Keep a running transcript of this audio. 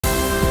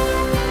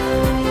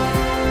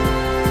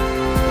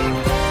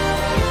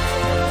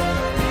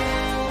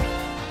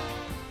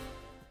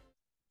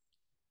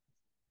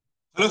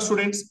Hello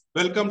students,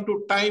 welcome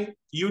to Time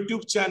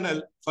YouTube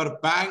channel for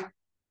Bank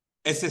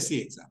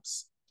SSC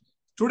exams.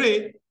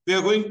 Today we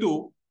are going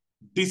to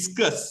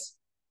discuss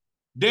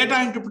data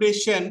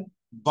interpretation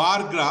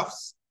bar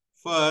graphs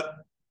for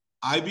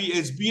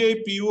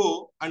SBI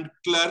PO and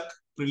Clerk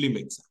Prelim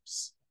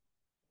exams.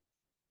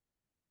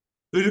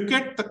 We look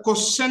at the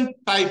question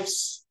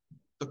types.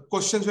 The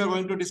questions we are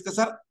going to discuss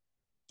are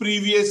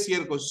previous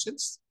year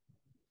questions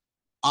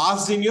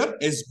asked in your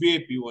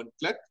SBI PO and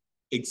Clerk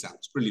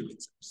exams, Prelim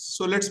exams.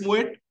 So let's move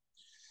it.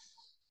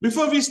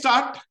 Before we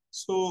start,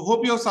 so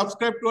hope you have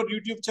subscribed to our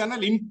YouTube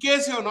channel. In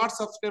case you have not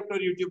subscribed to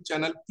our YouTube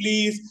channel,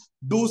 please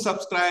do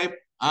subscribe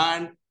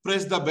and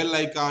press the bell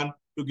icon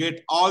to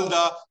get all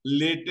the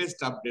latest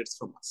updates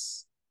from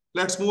us.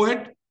 Let's move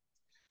it.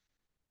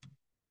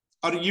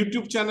 Our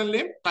YouTube channel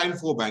name, Time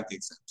for Bank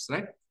Exams,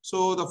 right?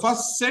 So the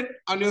first set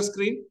on your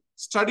screen,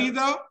 study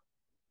the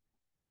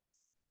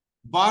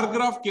bar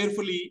graph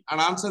carefully and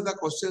answer the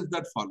questions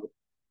that follow.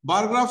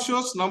 Bar graph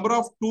shows number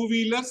of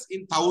two-wheelers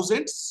in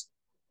thousands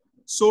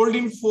sold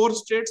in 4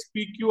 states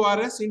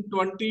PQRS in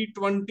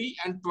 2020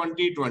 and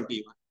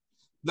 2021.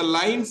 The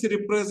lines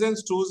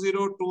represents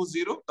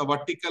 2020, the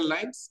vertical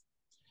lines.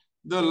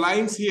 The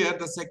lines here,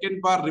 the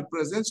second bar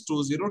represents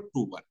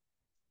 2021.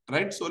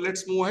 Right? So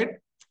let's move ahead.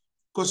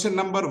 Question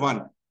number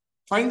 1.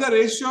 Find the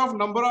ratio of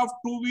number of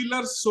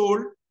two-wheelers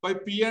sold by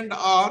P and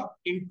R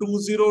in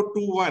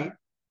 2021.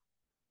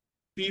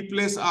 P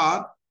plus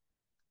R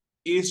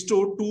is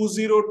to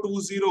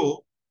 2020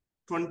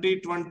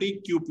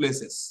 2020 Q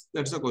plus S.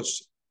 That's the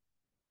question.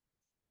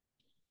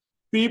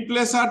 P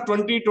plus R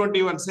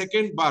 2021,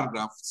 second bar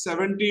graph,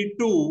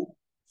 72,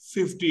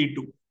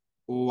 52,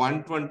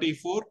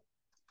 124.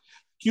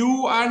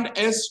 Q and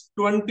S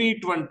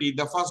 2020,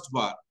 the first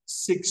bar,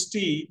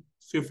 60,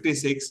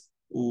 56,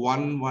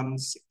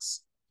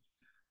 116.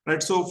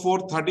 Right, so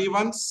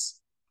 431s,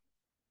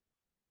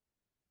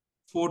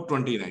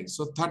 429.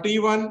 So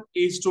 31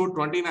 is to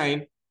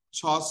 29.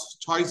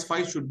 Choice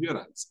 5 should be your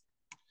answer.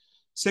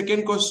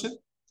 Second question.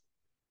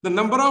 The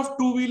number of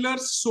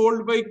two-wheelers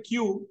sold by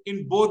Q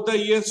in both the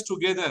years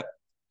together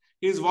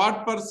is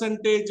what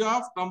percentage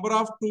of number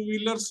of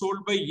two-wheelers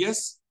sold by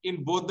S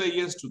in both the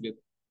years together?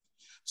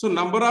 So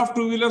number of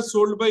two-wheelers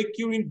sold by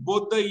Q in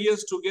both the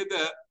years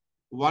together,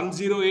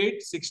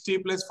 108, 60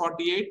 plus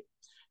 48,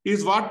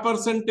 is what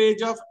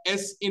percentage of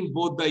S in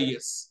both the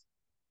years?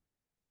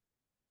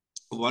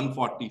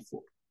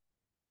 144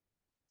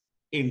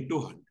 into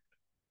 100.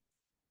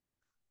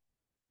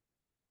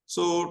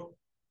 So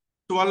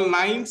 12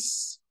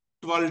 nines,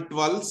 12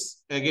 12s,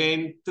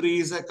 again 3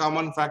 is a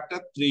common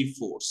factor, 3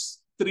 4s.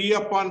 3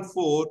 upon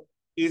 4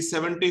 is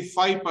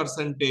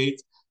 75%.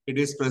 It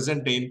is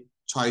present in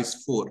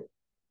choice 4.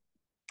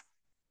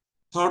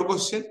 Third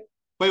question,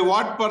 by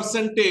what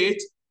percentage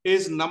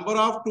is number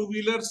of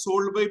two-wheelers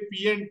sold by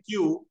P and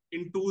Q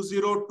in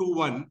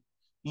 2021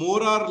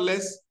 more or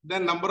less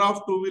than number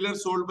of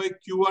two-wheelers sold by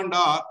Q and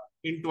R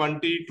in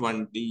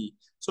 2020?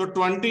 So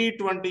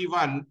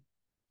 2021,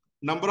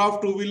 number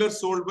of two-wheelers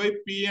sold by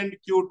P and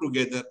Q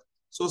together.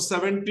 So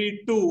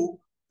 72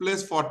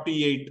 plus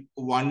 48,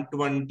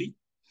 120.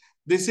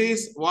 This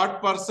is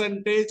what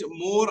percentage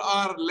more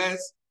or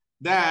less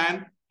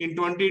than in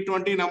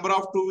 2020 number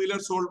of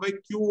two-wheelers sold by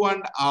Q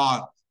and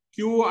R.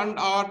 Q and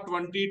R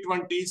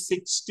 2020,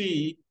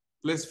 60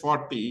 plus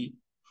 40,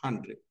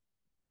 100.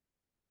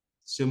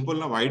 Simple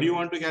now. Why do you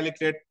want to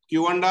calculate?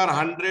 Q and R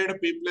 100,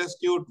 P plus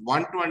Q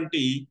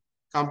 120.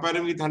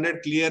 Comparing with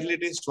 100, clearly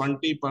it is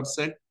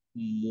 20%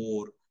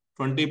 more.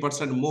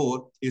 20%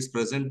 more is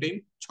present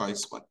in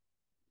choice 1.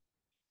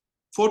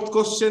 Fourth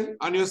question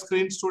on your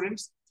screen,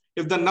 students.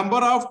 If the number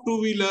of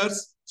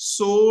two-wheelers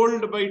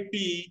sold by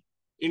T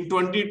in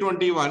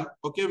 2021,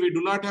 okay, we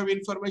do not have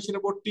information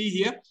about T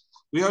here.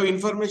 We have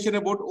information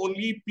about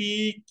only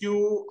P,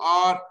 Q,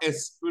 R,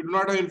 S. We do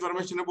not have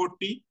information about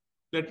T.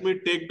 Let me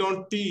take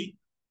down T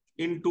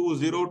in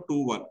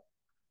 2021.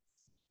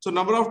 So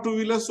number of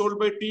two-wheelers sold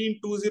by T in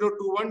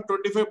 2021,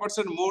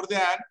 25% more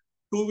than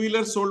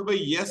two-wheelers sold by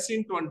S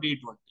in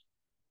 2020.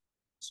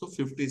 So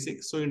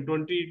 56. So in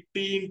T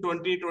in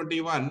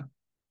 2021,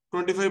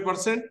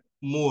 25%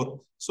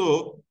 more.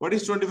 So what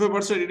is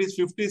 25%? It is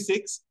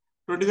 56.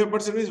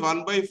 25% is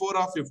 1 by 4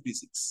 of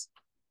 56.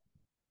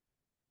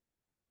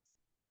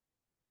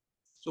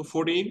 So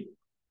 14.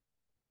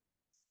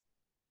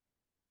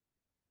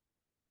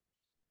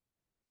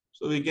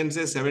 So we can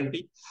say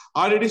 70.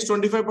 Or it is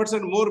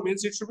 25% more,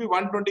 means it should be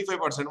 125%.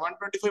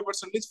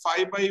 125% is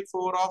 5 by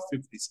 4 of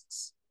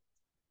 56.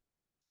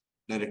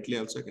 Directly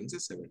also I can say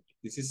 70.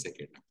 This is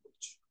second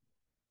approach.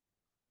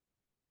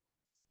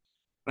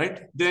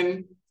 Right?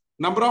 Then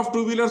number of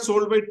two-wheelers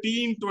sold by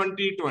T in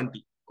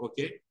 2020.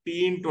 Okay.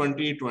 T in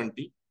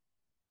 2020.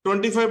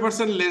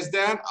 25% less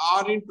than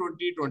R in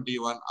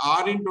 2021.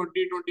 R in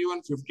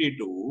 2021,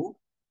 52.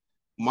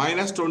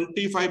 Minus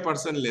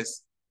 25%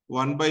 less.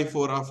 1 by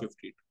 4 of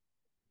 52.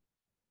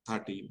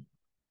 13.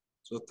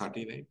 So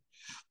 39.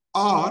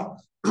 Or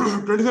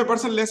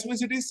 25% less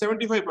means it is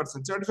 75%.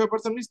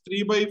 75% means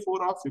 3 by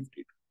 4 of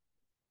 52.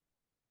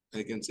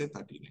 I can say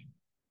 39.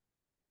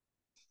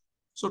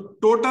 So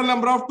total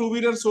number of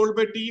two-wheelers sold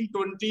by T in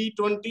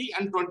 2020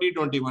 and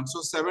 2021.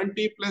 So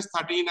 70 plus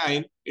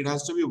 39, it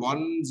has to be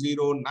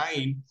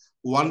 109.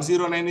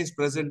 109 is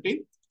present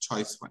in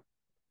choice 1.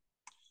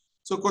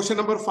 So question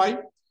number 5.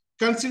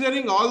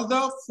 Considering all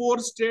the 4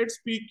 states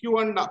PQ,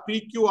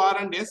 R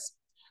and S,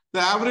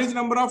 the average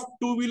number of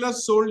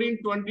two-wheelers sold in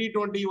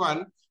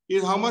 2021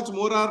 is how much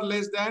more or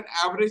less than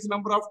average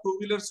number of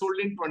two-wheelers sold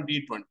in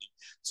 2020.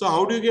 So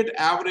how do you get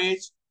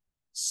average?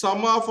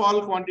 Sum of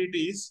all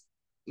quantities,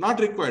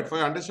 not required. For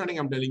your understanding,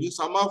 I'm telling you,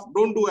 sum of,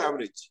 don't do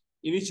average.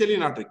 Initially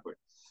not required.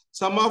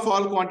 Sum of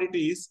all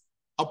quantities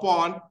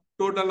upon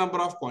total number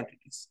of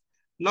quantities.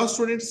 Now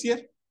students here,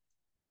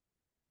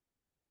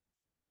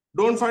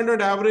 don't find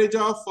out average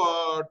of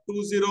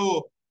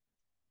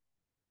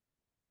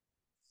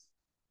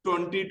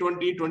 2020,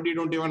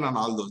 2021 and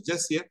all those.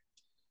 Just here.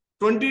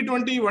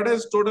 2020, what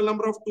is total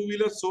number of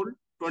two-wheelers sold?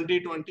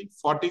 2020,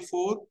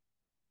 44,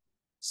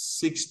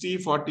 60,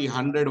 40,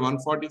 100,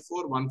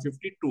 144,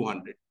 150,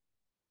 200.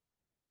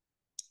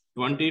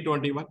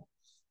 2021,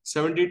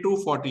 72,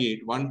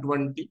 48,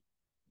 120,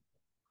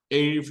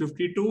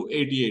 52,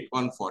 88,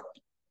 140.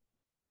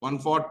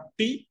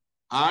 140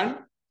 and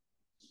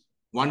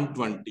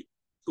 120,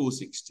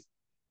 260.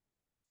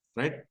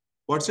 Right?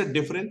 What's the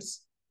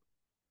difference?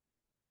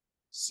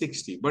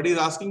 60. But he's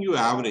asking you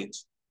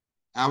average.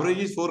 Average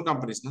is 4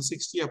 companies. Now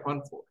 60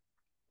 upon 4,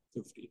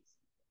 50.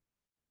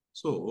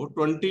 So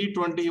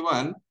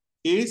 2021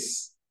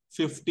 is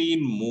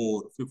 15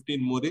 more.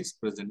 15 more is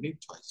present in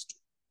choice 2.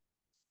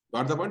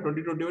 Got the point?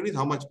 2021 is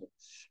how much more?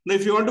 Now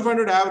if you want to find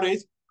out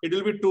average, it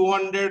will be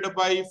 200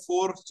 by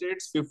 4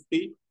 states,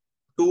 50.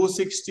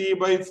 260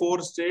 by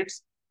 4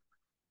 states,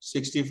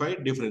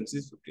 65. Difference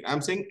is 50.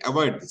 I'm saying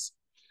avoid this.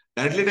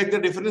 Directly take the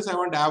difference. I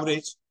want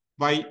average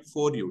by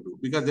 4 you do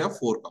because there are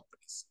 4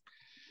 companies.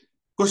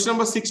 Question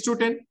number 6 to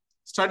 10.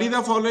 Study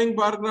the following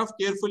bar graph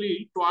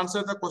carefully to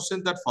answer the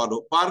questions that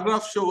follow. Bar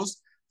graph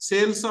shows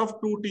sales of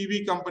 2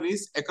 TV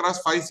companies across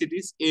 5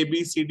 cities A,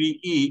 B, C, D,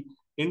 E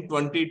in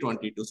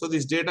 2022. So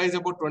this data is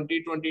about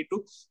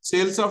 2022.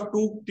 Sales of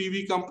 2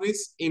 TV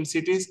companies in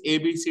cities A,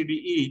 B, C, D,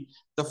 E.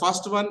 The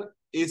first one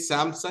is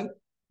Samsung.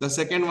 The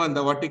second one,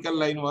 the vertical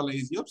line wala,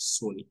 is your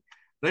Sony.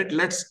 Right?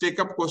 Let's take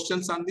up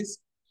questions on this.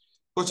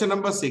 Question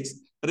number 6.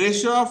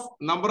 Ratio of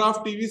number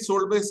of TVs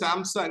sold by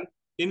Samsung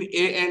in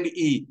A and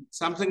E.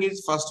 Samsung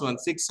is first one.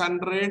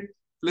 600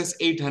 plus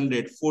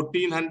 800.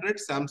 1400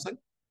 Samsung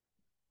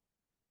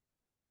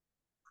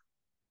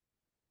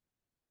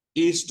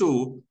is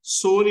to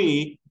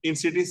Sony in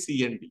cities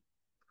C and D.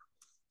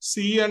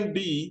 C and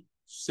D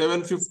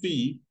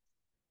 750,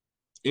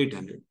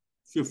 800,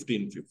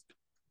 1550.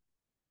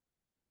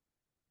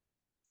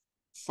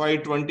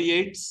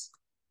 528s,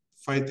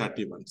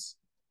 531s.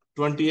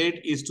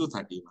 28 is to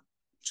 31.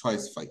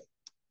 Choice 5.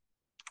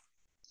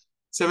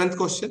 7th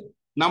question.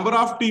 Number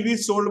of TVs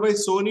sold by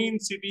Sony in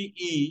city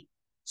E,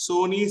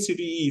 Sony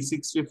city E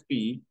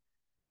 650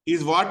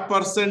 is what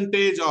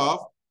percentage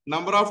of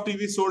number of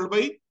TVs sold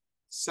by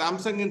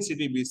Samsung in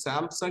city B?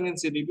 Samsung in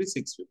city B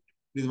 650.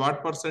 This is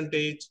what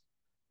percentage?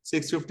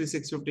 650,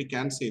 650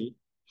 cancel,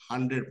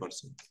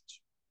 100%.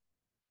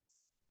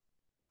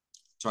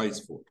 Choice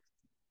 4.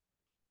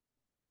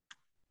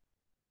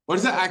 What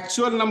is the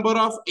actual number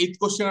of, 8th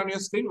question on your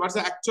screen? What's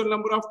the actual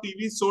number of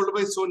TVs sold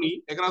by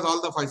Sony across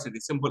all the 5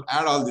 cities? Simple.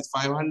 Add all this.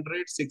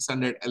 500,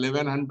 600,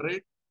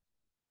 1100,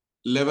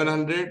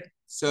 1100,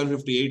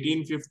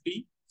 750,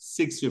 1850,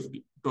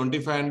 650,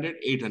 2500,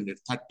 800,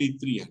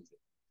 3300.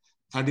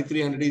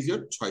 3300 is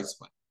your choice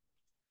 1.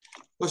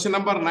 Question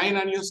number 9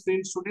 on your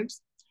screen,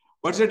 students.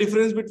 What's the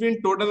difference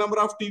between total number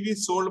of TVs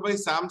sold by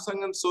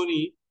Samsung and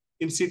Sony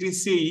in city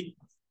C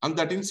and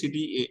that in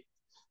city A?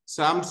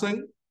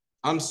 Samsung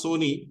and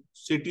Sony,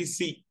 city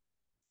C,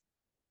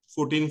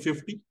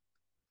 1450.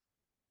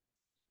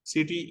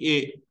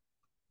 City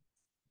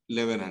A,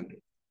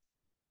 1100.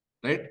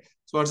 Right?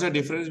 So what's the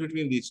difference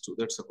between these two?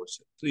 That's the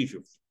question.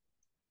 350.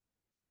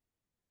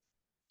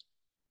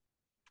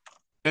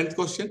 10th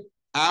question.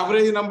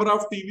 Average number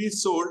of TVs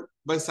sold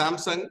by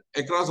Samsung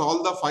across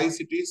all the 5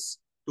 cities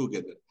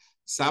together.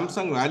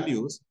 Samsung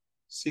values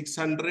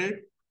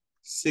 600,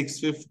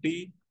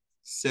 650,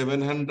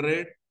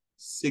 700,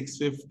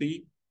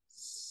 650,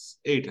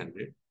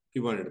 800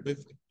 divided by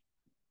 5.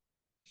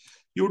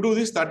 You do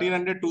this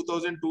 1300,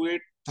 2000,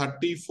 28,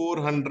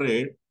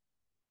 3400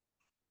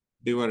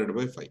 divided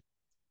by 5.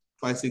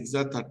 5, 6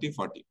 are 30,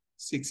 40,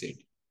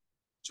 680.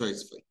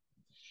 Choice 5.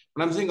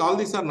 But I'm saying all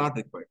these are not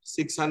required.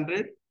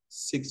 600,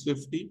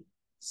 650,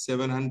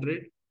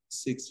 700,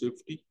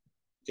 650,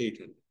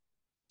 800.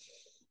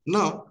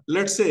 Now,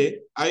 let's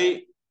say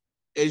I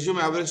assume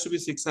average to be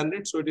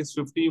 600. So it is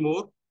 50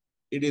 more.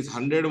 It is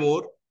 100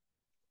 more.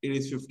 It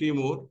is 50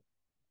 more.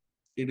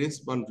 It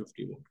is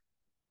 150 more.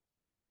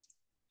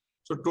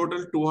 So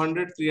total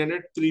 200,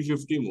 300,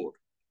 350 more.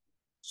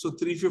 So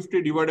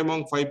 350 divided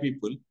among 5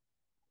 people.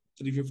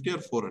 350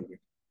 or 400.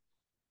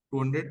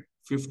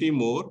 250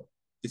 more.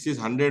 This is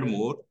 100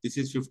 more. This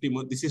is 50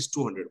 more. This is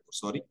 200 more.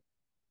 Sorry.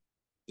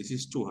 This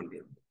is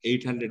 200.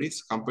 800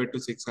 is compared to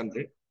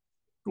 600.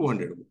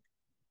 200.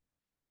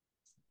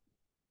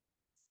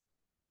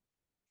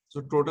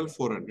 So total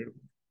 400.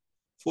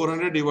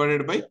 400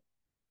 divided by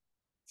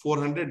 5.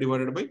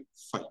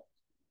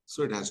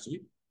 So it has to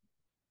be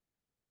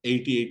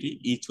 80, 80.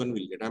 Each one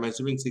will get. I'm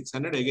assuming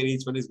 600. Again,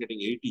 each one is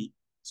getting 80.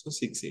 So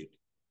 680.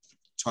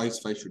 Choice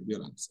 5 should be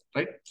your answer,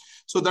 right?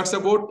 So that's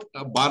about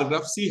a bar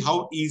graph. See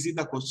how easy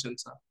the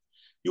questions are.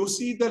 You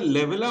see the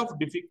level of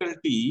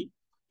difficulty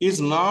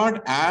is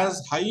not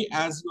as high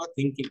as you are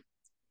thinking.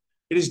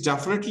 It is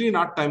definitely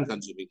not time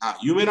consuming.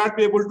 You may not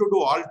be able to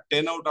do all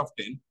 10 out of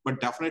 10,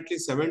 but definitely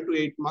 7 to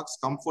 8 marks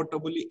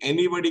comfortably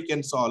anybody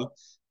can solve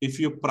if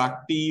you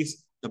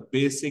practice the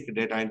basic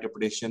data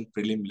interpretation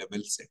prelim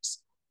level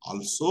sets.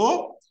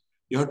 Also,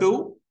 you have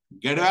to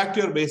get back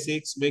to your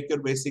basics, make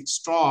your basics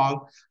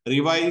strong,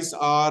 revise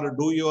or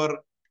do your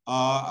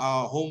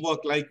homework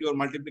like your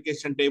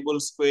multiplication table,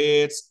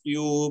 squares,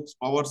 cubes,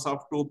 powers of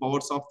 2,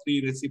 powers of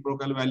 3,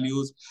 reciprocal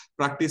values,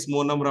 practice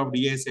more number of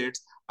DA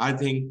sets. I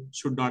think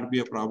should not be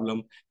a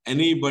problem.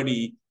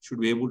 Anybody should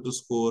be able to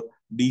score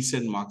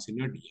decent marks in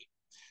your DA.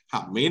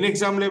 Main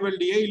exam level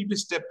DA will be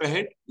step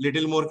ahead,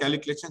 little more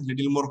calculations,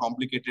 little more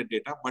complicated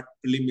data, but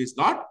prelim is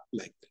not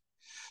like that.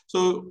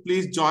 So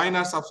please join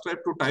or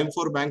subscribe to Time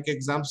for Bank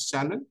Exams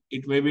channel.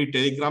 It may be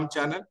Telegram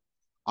channel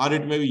or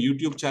it may be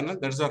YouTube channel.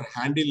 That's our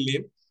handle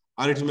name,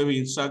 or it may be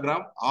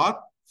Instagram or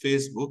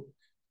Facebook.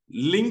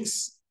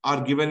 Links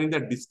are given in the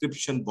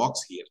description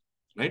box here,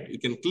 right? You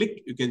can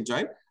click, you can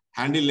join.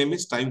 Handle name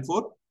is Time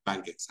for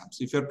Bank Exams.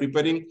 If you're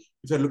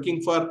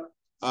looking for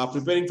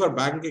preparing for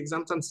bank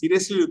exams and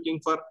seriously looking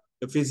for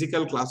a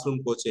physical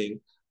classroom coaching,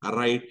 all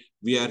right,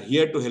 we are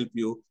here to help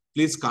you.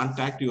 Please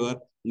contact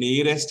your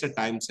nearest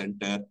time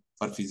center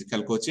for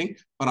physical coaching.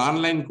 For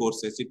online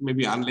courses, it may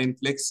be online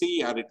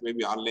flexi or it may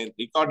be online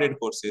recorded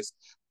courses.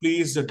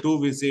 Please do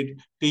visit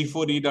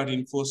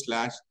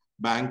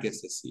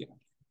t4e.info/banksssc.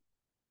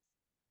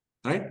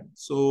 Right?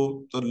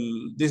 So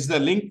this is the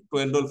link to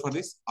enroll for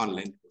this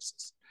online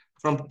courses.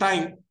 From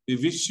Time, we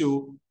wish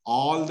you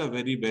all the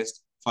very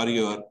best for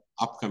your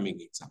upcoming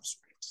exam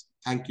students.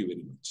 Thank you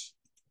very much.